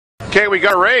Okay, we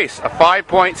got a race, a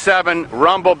 5.7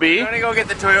 Rumblebee. I'm gonna go get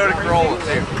the Toyota Corolla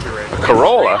too.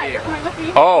 Corolla?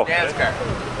 Oh. Dan's car.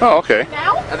 Oh, okay.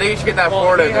 I think you should get that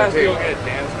Florida in there too.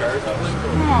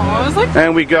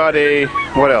 And we got a,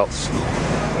 what else?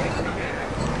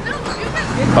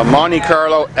 A Monte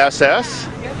Carlo SS.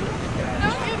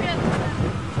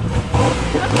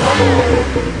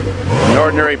 An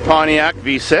ordinary Pontiac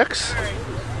V6.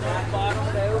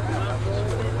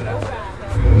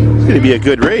 It's going to be a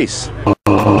good race.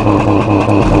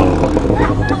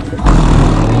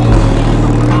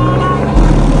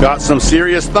 Got some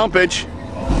serious thumpage.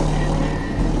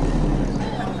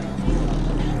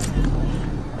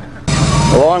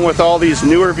 Along with all these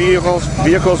newer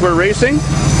vehicles we're racing,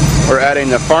 we're adding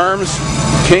the farm's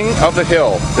King of the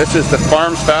Hill. This is the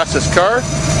farm's fastest car.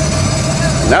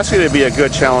 And that's going to be a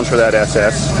good challenge for that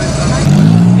SS.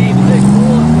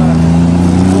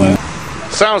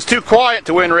 Sounds too quiet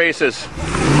to win races.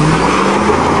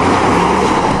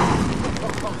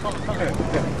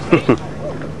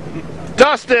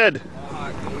 Dusted!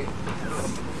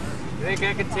 You think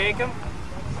I could take him?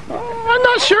 I'm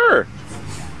not sure.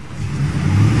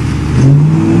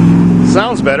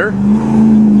 Sounds better.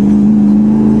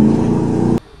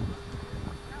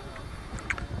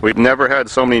 We've never had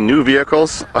so many new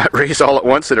vehicles race all at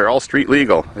once that are all street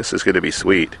legal. This is going to be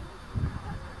sweet.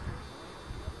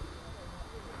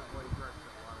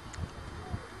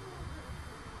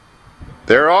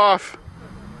 They're off.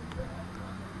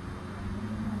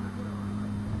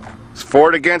 It's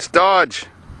Ford against Dodge.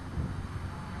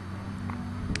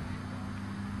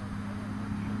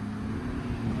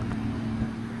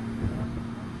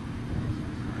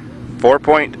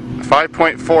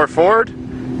 $5.4 Ford,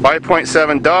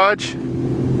 5.7 Dodge.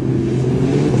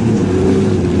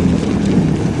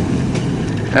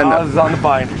 And Oz is on the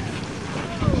binder.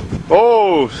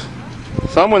 Oh,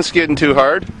 someone's skidding too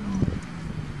hard.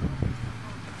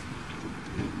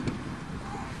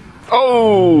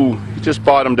 Oh, he just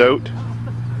bottomed out.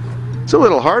 It's a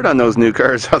little hard on those new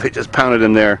cars how they just pounded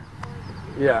him there.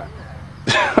 Yeah.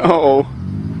 Uh-oh.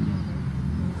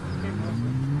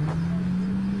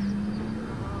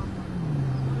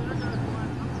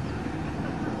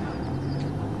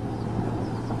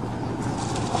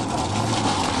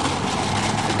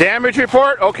 Damage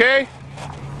report, okay?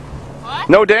 What?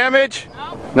 No damage?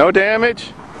 No. No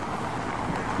damage?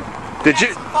 Did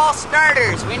you? False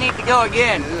starters. We need to go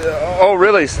again. Oh,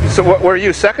 really? So, what were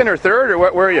you, second or third, or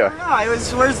what were you? No, it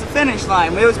was. Where's the finish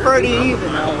line? It was pretty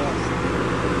even.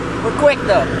 We're quick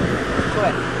though. We're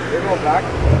quick. They go back.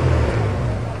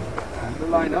 We're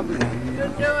lined up.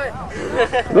 Couldn't do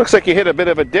it. Looks like you hit a bit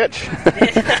of a ditch.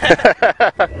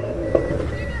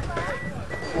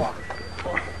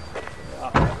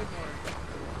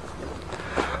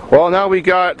 Well, now we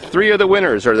got three of the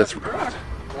winners, or that's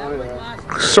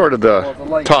sort of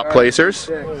the top placers.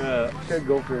 Yeah, should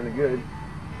go for any good.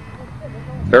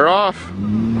 They're off.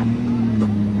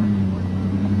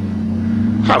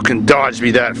 How can Dodge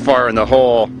be that far in the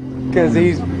hole? Because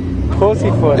he's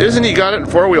pussyfoot. Isn't he got it in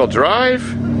four-wheel drive?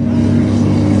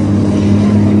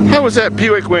 How was that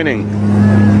Buick winning?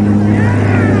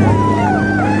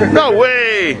 No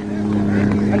way!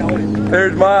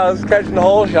 There's Miles catching the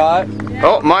whole shot.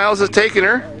 Oh, Miles is taking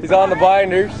her He's on the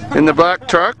binders. in the black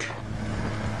truck.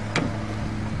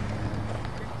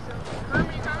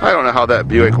 I don't know how that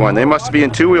Buick won. They must be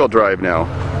in two-wheel drive now.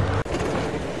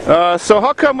 So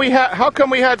how come we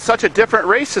had such a different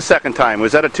race the second time?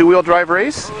 Was that a two-wheel drive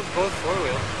race? It was both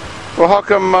four-wheel. Well, how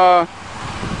come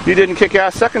you didn't kick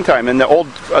ass second time and the old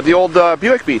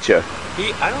Buick beat you?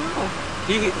 I don't know.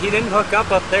 He didn't hook up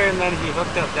there, and then he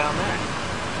hooked up down there.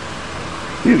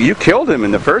 You killed him in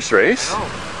the first race. Oh,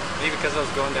 maybe because I was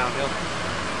going downhill.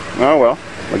 Oh well,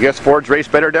 I guess Ford's race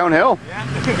better downhill. Yeah.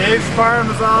 Davidsfarm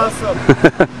is awesome.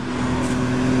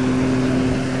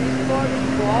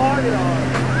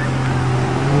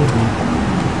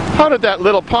 How did that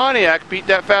little Pontiac beat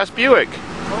that fast Buick?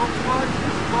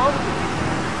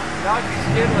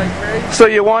 So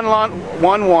you won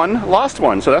one, lost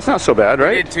one, so that's not so bad, We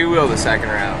right? did two-wheel the second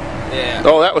round. Yeah.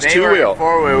 Oh, that was They were two-wheel. in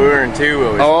four-wheel. We were in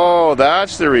two-wheel. Oh,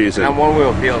 that's the reason. And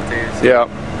one-wheel field too. So. Yeah.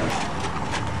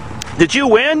 Did you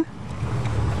win?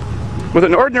 With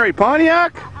an ordinary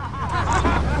Pontiac?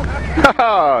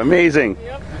 Haha, amazing.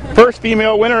 First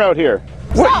female winner out here.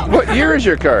 What year is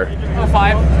your car?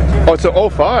 05. Oh, it's a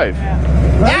 05.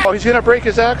 Oh, he's gonna break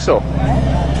his axle.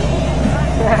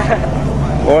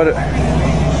 What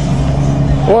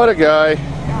a guy.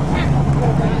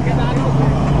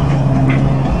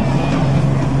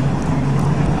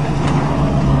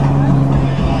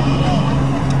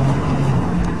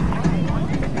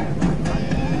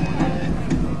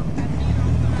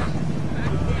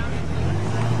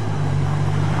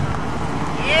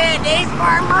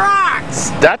 Davidsfarm rocks!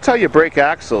 That's how you break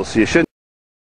axles. You shouldn't